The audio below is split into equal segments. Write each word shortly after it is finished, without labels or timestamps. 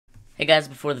Hey guys,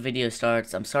 before the video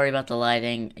starts, I'm sorry about the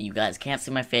lighting. You guys can't see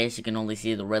my face, you can only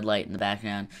see the red light in the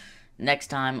background. Next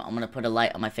time, I'm going to put a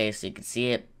light on my face so you can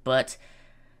see it, but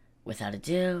without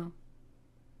ada's,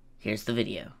 here's the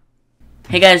video.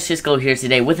 Hey guys, Cisco here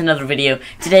today with another video.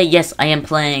 Today, yes, I am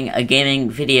playing a gaming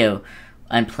video.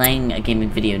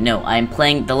 No, I'm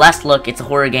playing The Last Look. It's a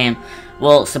horror game.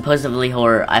 Well, supposedly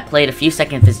horror. I played a few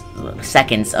seconds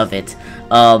of it.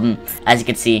 As you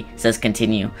can see, it says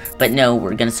continue. But no,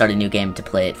 we're gonna start a new game to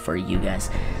play it for you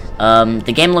guys.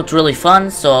 The game looked really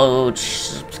fun, so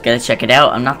just gotta check it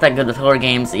out. I'm not that good with horror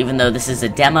games, even though this is a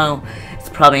demo. It's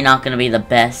probably not gonna be the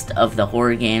best of the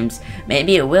horror games.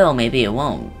 Maybe it will, maybe it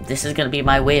won't. This is gonna be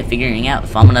my way of figuring out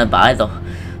if I'm gonna buy the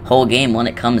whole game when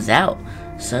it comes out.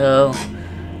 So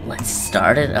let's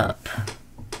start it up.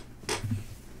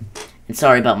 And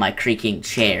sorry about my creaking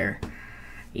chair.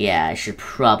 Yeah, I should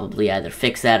probably either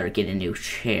fix that or get a new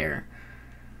chair.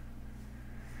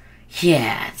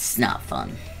 Yeah, it's not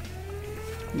fun.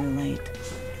 You're late.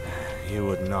 You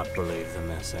would not believe the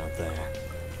mess out there.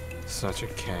 Such a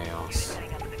chaos.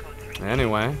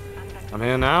 Anyway, I'm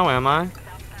here now, am I?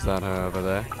 Is that her over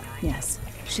there? Yes,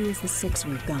 she is the sixth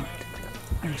we've got.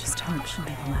 I just hope she'll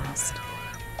be the last.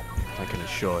 I can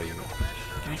assure you.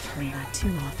 I've heard that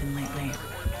too often lately.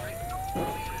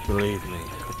 Believe me,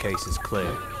 the case is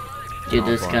clear. Dude,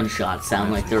 those gunshots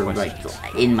sound like they're like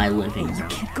in my living You room.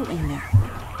 can't go in there.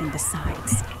 And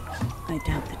besides, I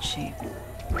doubt that she...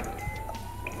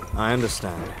 I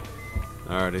understand.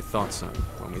 I already thought so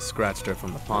when we scratched her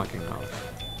from the parking lot.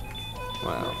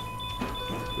 Well,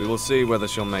 we will see whether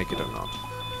she'll make it or not.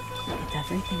 If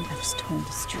everything I was told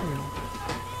is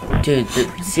true... Dude,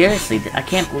 seriously, I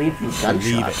can't believe these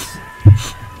gunshots.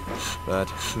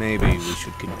 But maybe we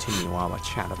should continue our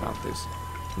chat about this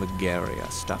Magaria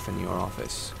stuff in your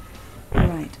office. All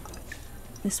right.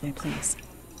 This way, please.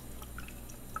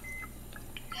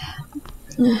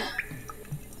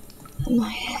 My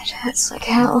head hurts like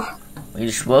hell. We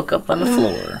just woke up on the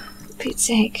floor. For Pete's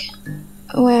sake.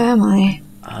 Where am I?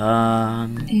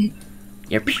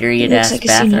 Your period Looks ass like a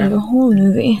scene out of a bathroom. horror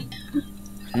movie.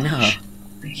 No.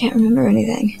 I can't remember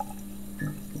anything.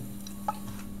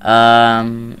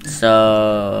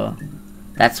 So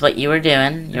that's what you were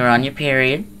doing. You were on your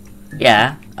period.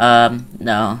 Yeah.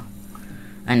 No.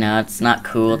 I know it's not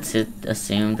cool to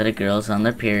assume that a girl's on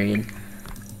their period.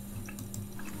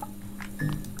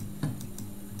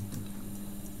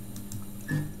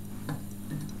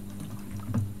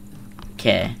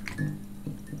 Okay.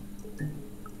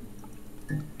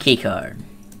 Keycard.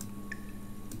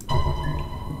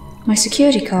 My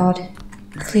security card.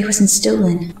 Clearly wasn't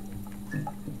stolen.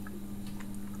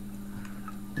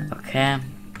 Okay.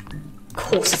 Of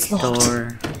course it's locked.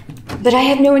 Door. But I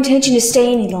have no intention to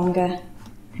stay any longer.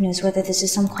 Who knows whether this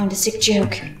is some kind of sick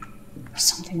joke. Or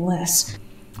something worse.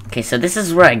 Okay, so this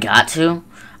is where I got to.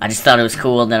 I just thought it was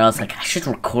cool, and then I was like, I should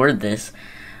record this.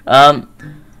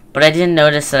 But I didn't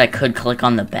notice that I could click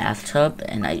on the bathtub,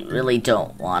 and I really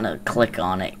don't want to click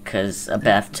on it, because a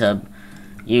bathtub,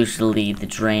 usually the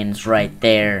drain's right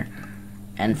there,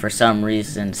 and for some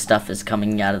reason, stuff is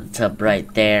coming out of the tub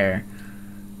right there.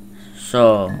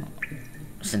 So,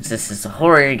 since this is a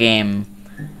horror game,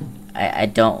 I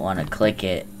don't want to click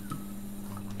it,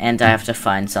 and I have to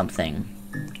find something.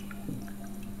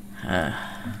 I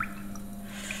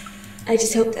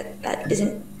just hope that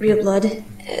isn't real blood.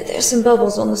 There's some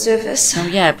bubbles on the surface. Oh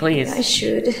yeah, please. I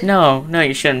should. No,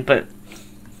 you shouldn't, but...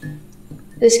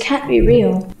 This can't be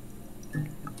real.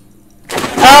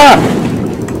 Ah!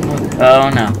 Oh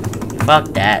no.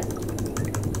 Fuck that.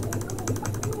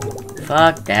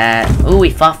 Fuck that. Ooh,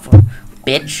 we fought for...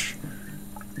 Bitch.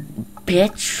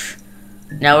 Bitch.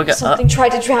 Now we're Something tried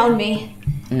to drown me.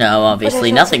 No, obviously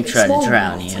felt nothing something tried small to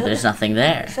drown in the you. bathtub. There's nothing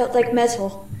there. It felt like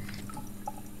metal.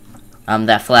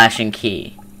 That flashing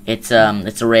key. It's a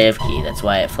ray of key, that's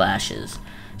why it flashes.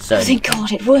 So, Thank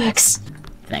God it works.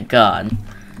 thank God.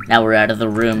 Now we're out of the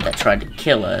room that tried to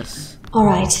kill us.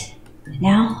 Alright.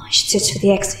 Now I should search for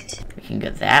the exit. We can go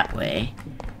that way.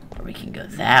 Or we can go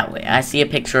that way. I see a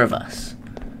picture of us.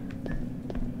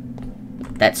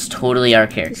 That's totally our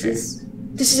character. This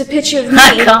is a picture of me.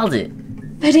 I called it!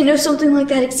 I didn't know something like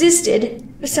that existed.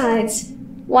 Besides,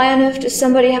 why on earth does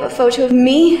somebody have a photo of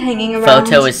me hanging around?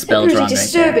 Photo is spelled Really wrong right there.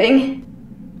 disturbing.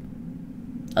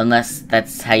 Unless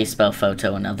that's how you spell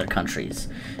photo in other countries.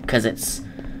 Because it's...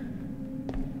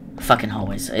 fucking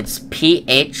hallways. It's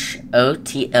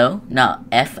P-H-O-T-O, not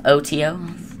F-O-T-O.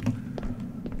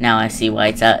 Now I see why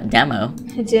it's a demo.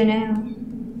 I don't know.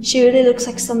 She really looks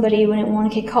like somebody you wouldn't want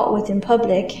to get caught with in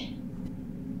public.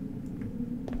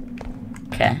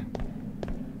 Okay.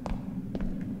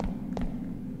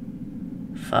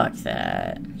 Fuck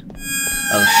that.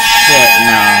 Oh shit,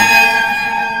 no.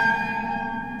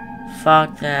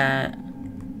 Fuck that.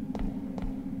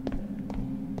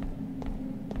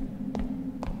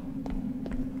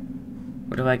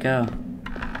 Where do I go?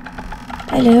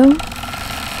 Hello?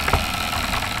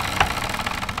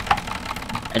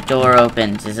 A door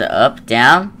opens. Is it up?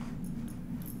 Down?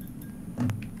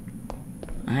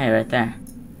 Oh, hey, right there.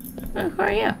 Who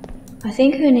are you? I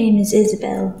think her name is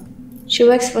Isabel. She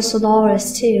works for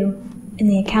Solaris too, in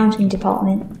the accounting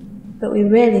department. But we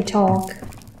rarely talk.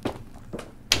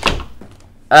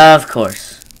 Of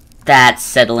course. That's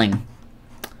settling.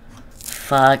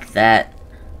 Fuck that.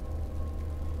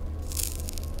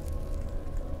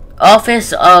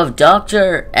 Office of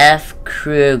Dr. F.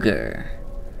 Krueger.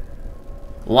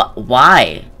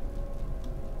 Why?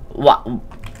 What?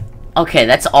 Okay,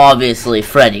 that's obviously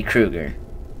Freddy Krueger.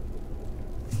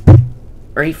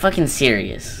 Are you fucking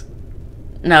serious?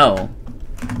 No.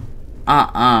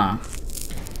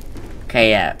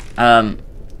 Okay, yeah.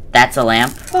 That's a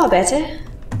lamp. Far better.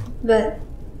 But,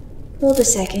 hold a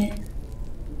second.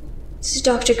 This is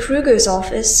Dr. Krueger's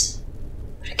office.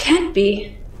 But it can't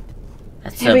be.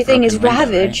 That's Everything is window,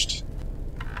 ravaged. Right?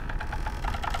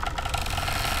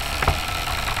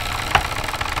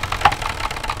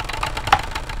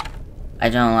 I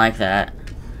don't like that.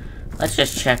 Let's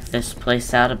just check this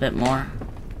place out a bit more.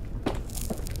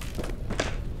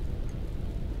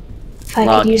 If I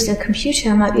could use the computer,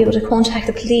 I might be able to contact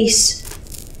the police.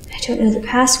 I don't know the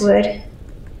password.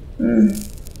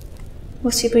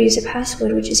 Most people use a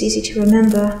password which is easy to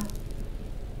remember.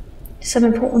 Some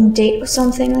important date or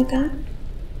something like that?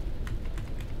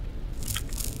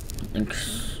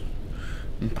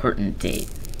 Important date.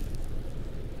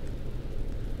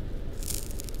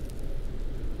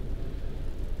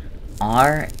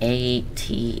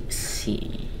 RATC.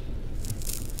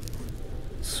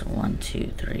 So 1,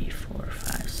 2, 3, 4,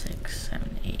 5, 6,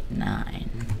 7, 8, 9.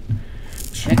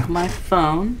 Check my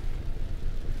phone.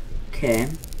 Okay.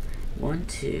 1,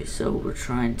 2. So we're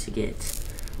trying to get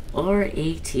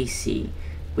RATC,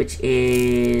 which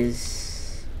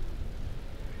is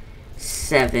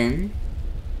 7,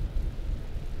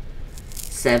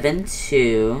 7,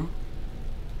 2.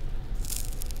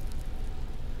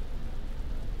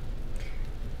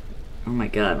 Oh my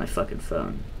god, my fucking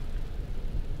phone.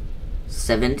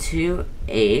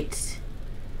 728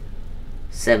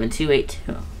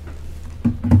 7282.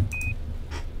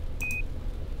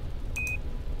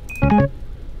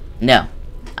 No,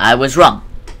 I was wrong.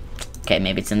 Okay,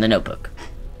 maybe it's in the notebook.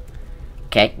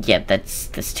 Okay, yeah, that's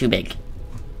too big.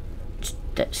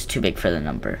 That's too big for the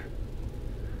number.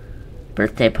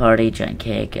 Birthday party, giant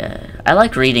cake. I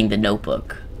like reading the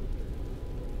notebook.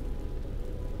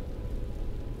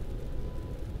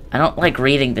 I don't like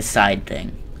reading the side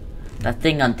thing. That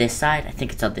thing on this side, I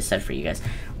think it's on this side for you guys.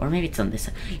 Or maybe it's on this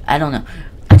side. I don't know.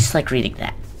 I just like reading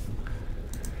that.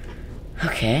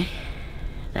 Okay.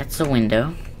 That's a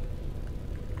window.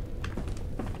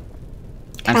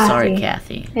 I'm sorry,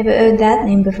 Kathy. Never heard that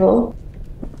name before.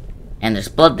 And there's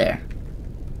blood there.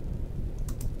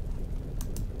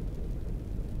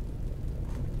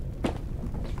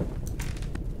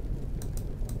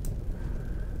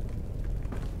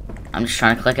 I'm just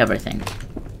trying to click everything.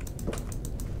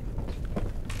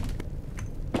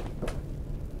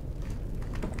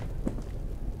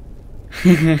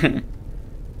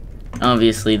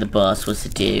 Obviously, the boss was a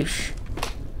douche.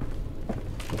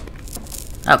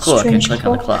 Oh, cool, Strange I can click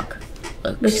on the clock.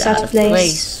 Looks out of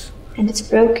place. And it's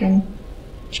broken.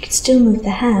 She can still move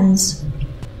the hands.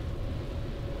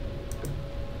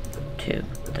 2,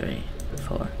 3,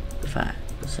 4, 5,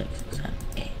 6, 7,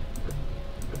 8.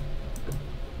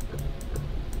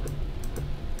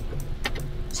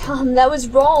 Tom, that was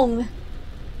wrong.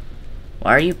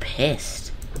 Why are you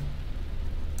pissed?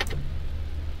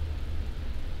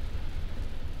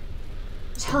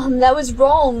 Tom, that was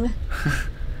wrong.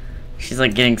 She's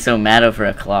like getting so mad over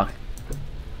a clock.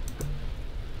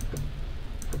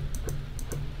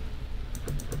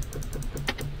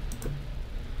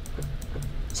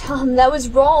 Tom, that was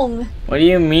wrong. What do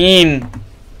you mean?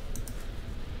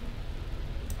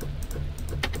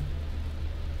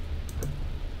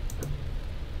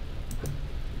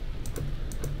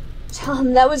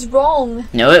 Tom, that was wrong.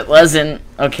 No, it wasn't.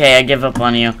 Okay, I give up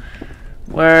on you.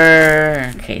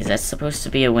 Where... Okay, is that supposed to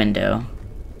be a window?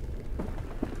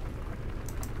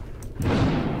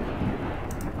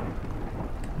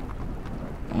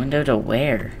 Window to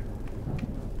where?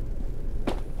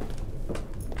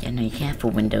 Yeah, no, you can't have a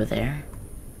window there.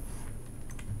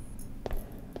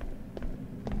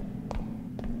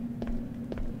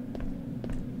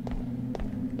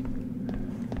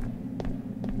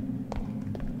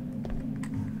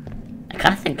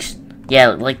 kind of think, yeah,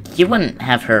 like, you wouldn't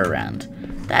have her around.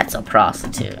 That's a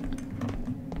prostitute.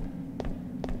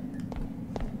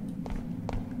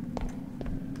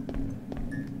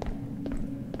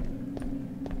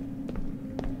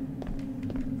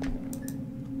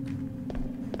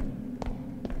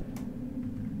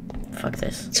 Fuck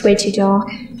this. It's way too dark.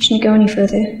 Shouldn't go any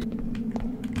further.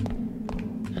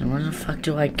 And where the fuck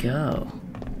do I go?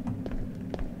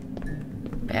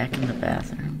 Back in the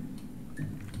bathroom.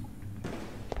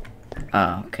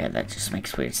 Oh, okay, that just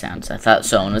makes weird sounds. I thought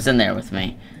someone was in there with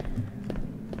me.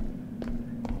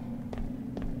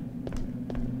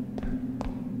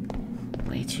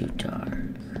 Way too dark.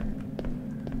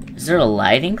 Is there a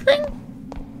lighting thing?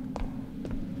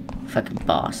 Fucking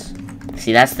boss.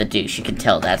 See, that's the douche. You can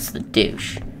tell that's the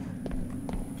douche.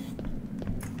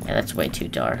 Yeah, that's way too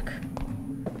dark.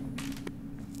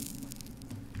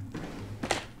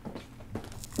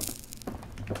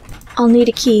 I'll need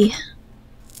a key.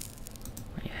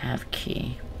 You have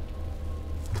key.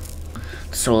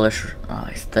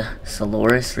 The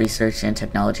Solaris Research and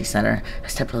Technology Center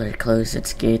has temporarily closed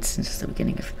its gates since the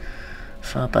beginning of...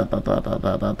 Blah, blah, blah, blah,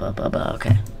 blah, blah, blah, blah, blah.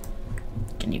 Okay.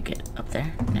 Can you get up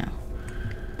there? No.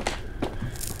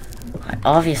 I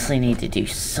obviously need to do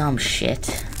some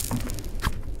shit.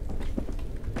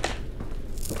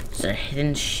 Is there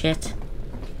hidden shit?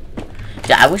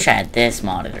 Dude, I wish I had this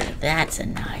monitor. That's a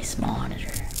nice monitor.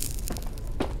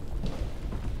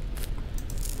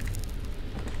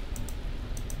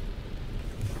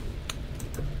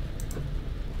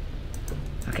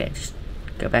 Okay, just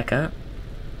go back up.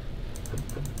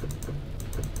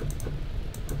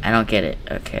 I don't get it.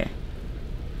 Okay.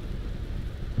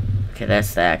 Okay,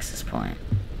 that's the access point.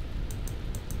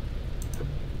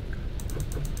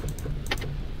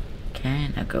 Okay,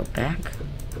 now go back.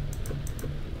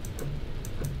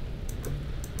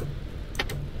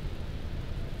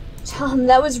 Tom,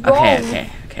 that was wrong. Okay.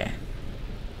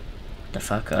 What the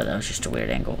fuck? Oh, that was just a weird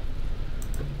angle.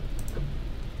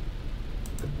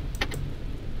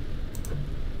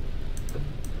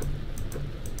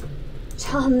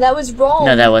 Tom, that was wrong.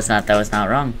 No, that was not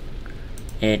wrong.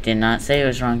 It did not say it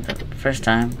was wrong the first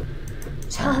time.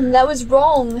 Tom, that was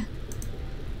wrong.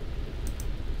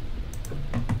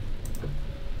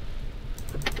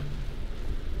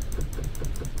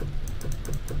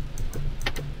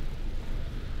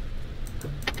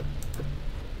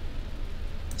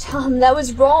 Tom, that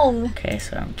was wrong. Okay,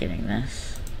 so I'm getting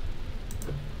this.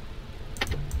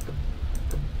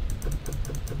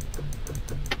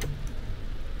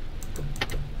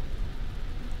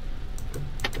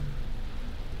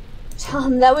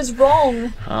 Tom, that was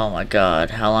wrong. Oh my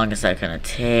god, how long is that gonna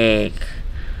take?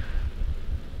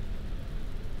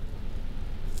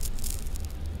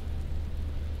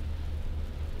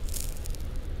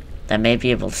 That may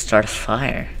be able to start a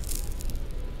fire.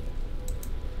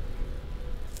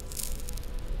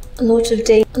 A lot of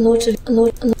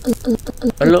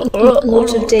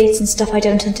dates and stuff I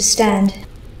don't understand.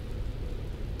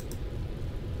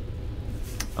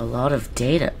 A lot of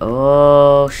data.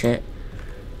 Oh shit.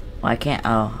 Why can't...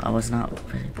 Oh, I was not...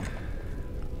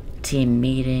 Team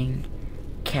meeting.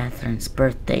 Catherine's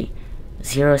birthday.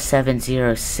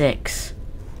 0706.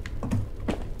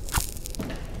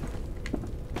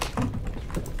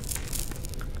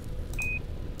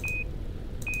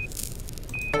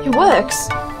 It works.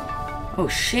 Oh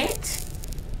shit.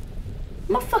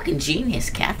 I'm a fucking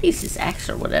genius. Kathy's his ex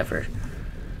or whatever.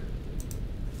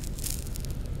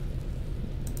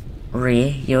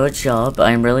 Your job.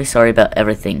 I'm really sorry about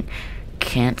everything.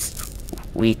 Can't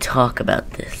we talk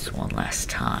about this one last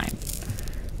time?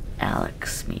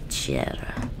 Alex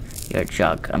Michera. You're a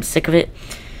joke. I'm sick of it.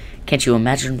 Can't you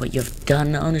imagine what you've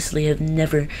done? Honestly, I've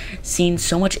never seen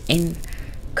so much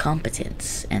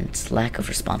incompetence and lack of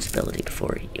responsibility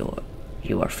before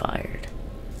you are fired.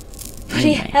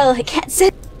 Bloody hell, I can't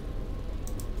send...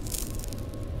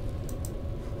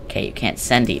 Okay, you can't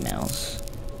send emails.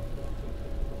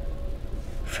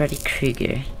 Freddy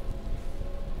Krueger.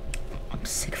 I'm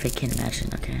sick of it, can't imagine,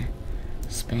 okay.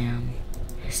 Spam.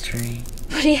 History.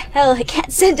 Bloody hell, I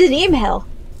can't send an email.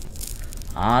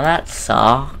 Aw, that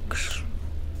sucks.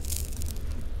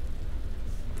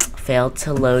 Failed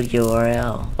to load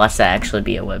URL. Watch that actually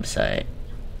be a website.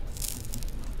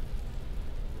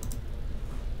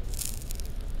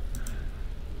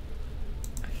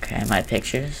 Okay, my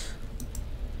pictures.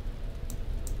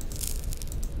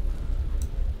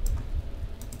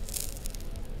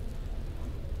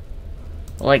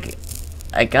 Like,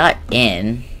 I got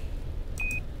in.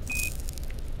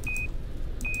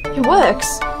 It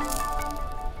works.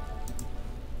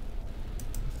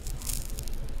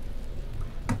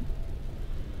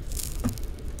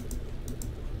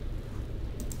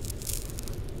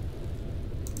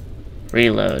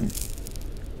 Reload.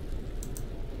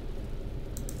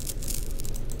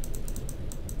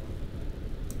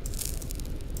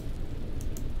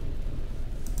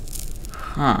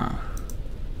 Huh.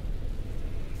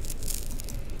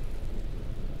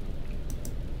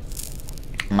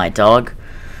 My dog.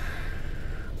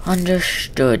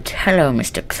 Understood. Hello,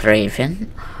 Mr.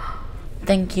 Craven.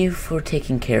 Thank you for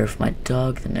taking care of my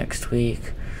dog the next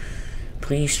week.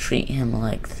 Please treat him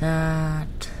like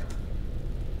that.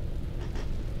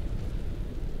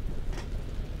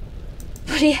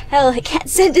 Bloody hell, I can't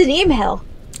send an email.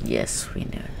 Yes, we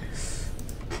knew this.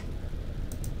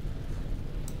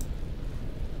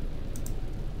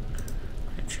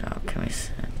 Good job. Can we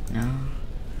send? No.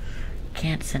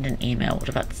 Can't send an email. What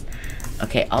about...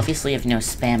 Okay, obviously you have no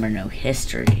spam or no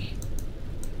history.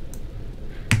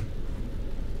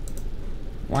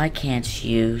 Why can't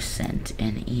you send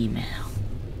an email?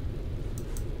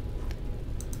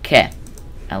 Okay.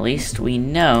 At least we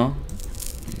know...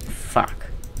 Fuck.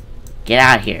 Get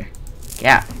out of here. Get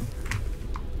out.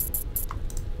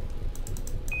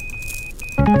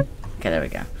 Okay, there we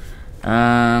go.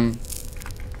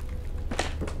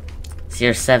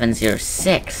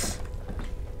 0706.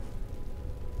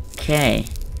 Okay.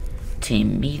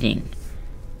 Team meeting.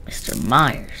 Mr.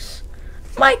 Myers.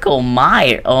 Michael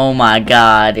Myers. Oh my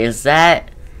god, is that...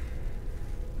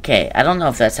 Okay, I don't know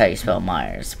if that's how you spell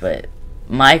Myers, but...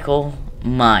 Michael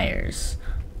Myers.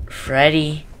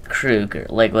 Freddy Krueger.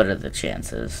 Like, what are the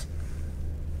chances?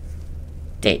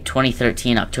 Date,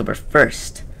 2013, October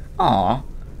 1st. Aw,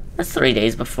 that's 3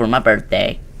 days before my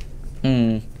birthday.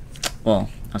 Well,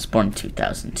 I was born in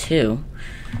 2002.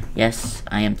 Yes,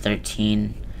 I am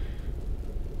 13.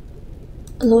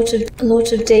 A lot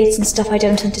of dates and stuff I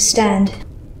don't understand.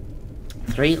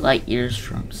 3 light years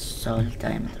from Sol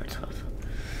diameter 12.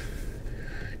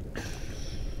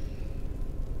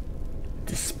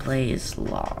 Display is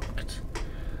locked.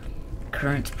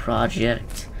 Current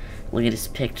project.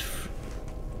 Latest picked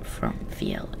from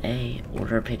VLA.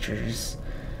 Order pictures.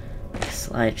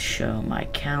 Slideshow. My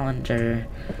calendar.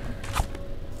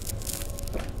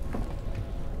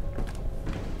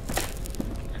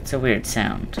 That's a weird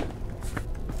sound.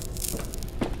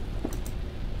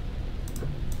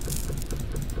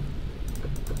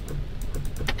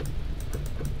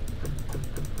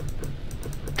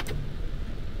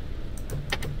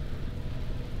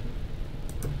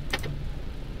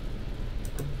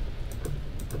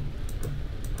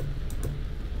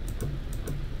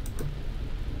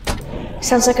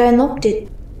 Sounds like I unlocked it.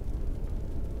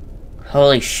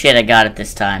 Holy shit, I got it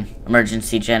this time.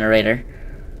 Emergency generator.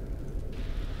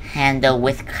 Handle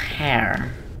with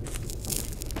care.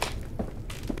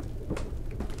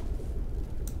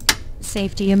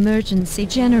 Safety emergency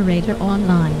generator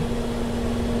online.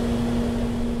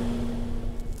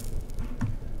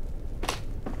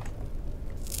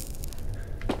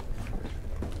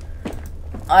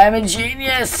 I'm a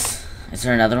genius! Is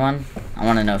there another one? I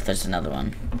want to know if there's another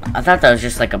one. I thought that was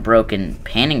just like a broken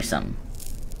painting some.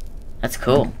 That's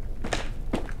cool.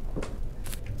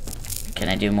 Can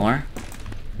I do more?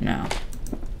 No.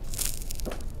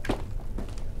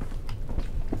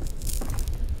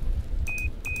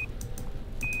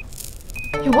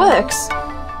 It works.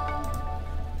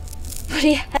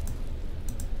 Bloody hell.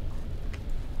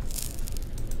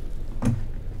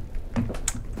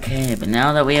 Okay, but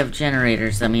now that we have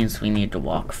generators, that means we need to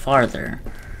walk farther.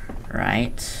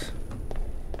 Right?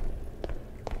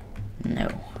 No.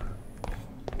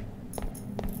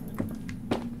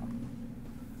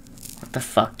 What the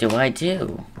fuck do I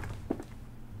do?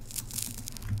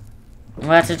 We'll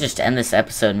have to just end this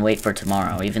episode and wait for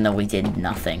tomorrow, even though we did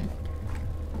nothing.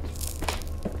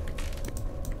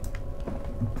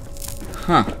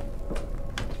 Huh.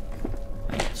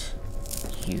 Wait.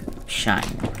 You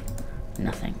shine more.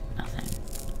 Nothing. Nothing.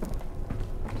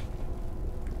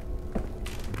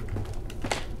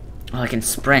 Oh, I can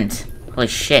sprint. Holy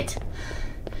shit.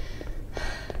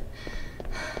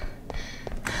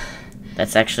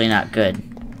 That's actually not good.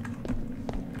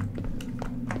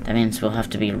 That means we'll have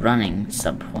to be running at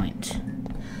some point.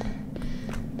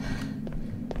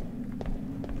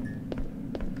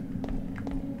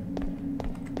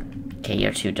 Okay,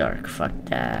 you're too dark. Fuck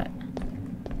that.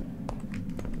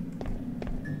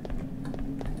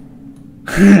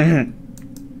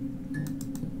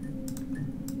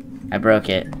 I broke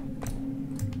it.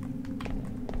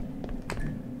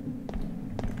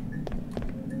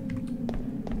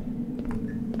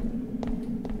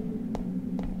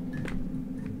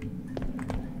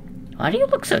 Why do you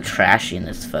look so trashy in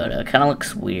this photo? It kind of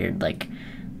looks weird, like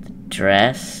the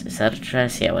dress. Is that a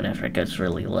dress? Yeah, whatever. It goes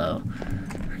really low.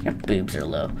 Your boobs are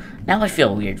low. Now I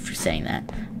feel weird for saying that.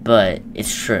 but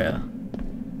it's true.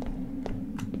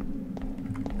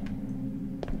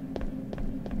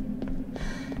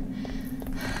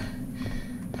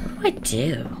 What do I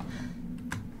do?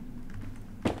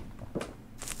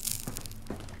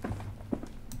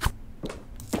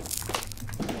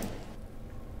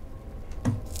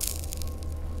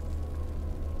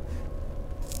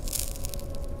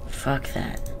 Fuck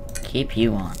that. Keep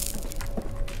you on.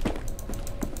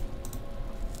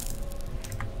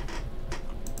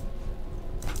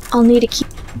 I'll need a key.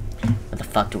 Where the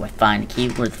fuck do I find a key?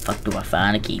 Where the fuck do I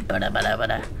find a key? Bada bada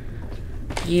bada.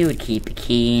 You would keep a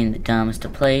key in the dumbest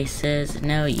of places.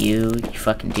 No, you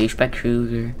fucking douchebag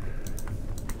Krueger.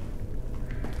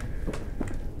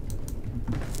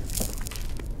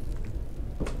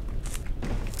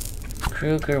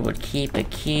 Krueger would keep a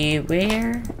key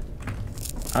where?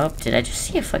 Oh, did I just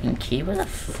see a fucking key? What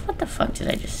the fuck did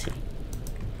I just see?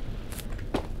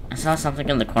 I saw something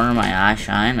in the corner of my eye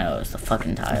shine. Oh, it was the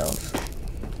fucking tiles.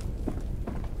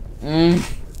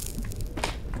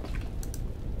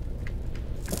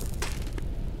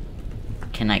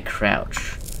 Can I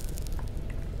crouch?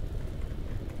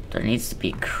 There needs to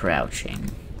be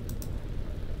crouching.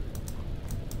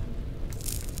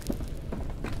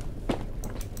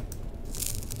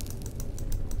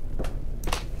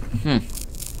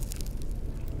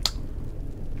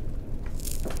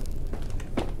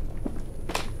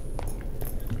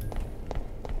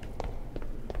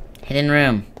 Hidden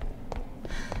room.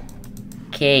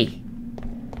 Key.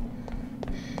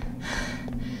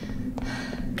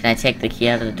 Can I take the key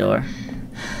out of the door?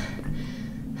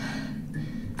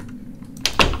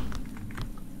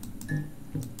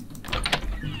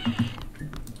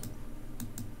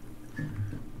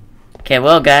 Okay,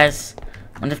 well guys,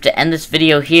 I'm gonna have to end this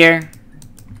video here.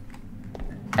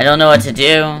 I don't know what to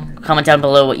do. Comment down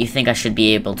below what you think I should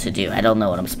be able to do. I don't know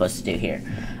what I'm supposed to do here.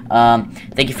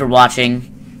 Thank you for watching.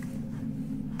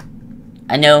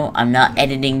 I know I'm not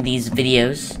editing these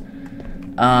videos,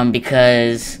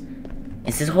 because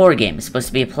this is a horror game. It's supposed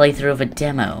to be a playthrough of a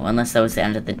demo, unless that was the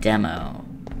end of the demo.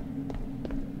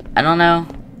 I don't know.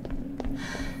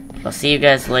 I'll see you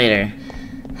guys later.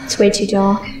 It's way too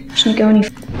dark. Shouldn't go any.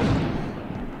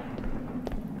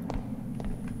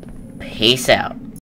 Peace out.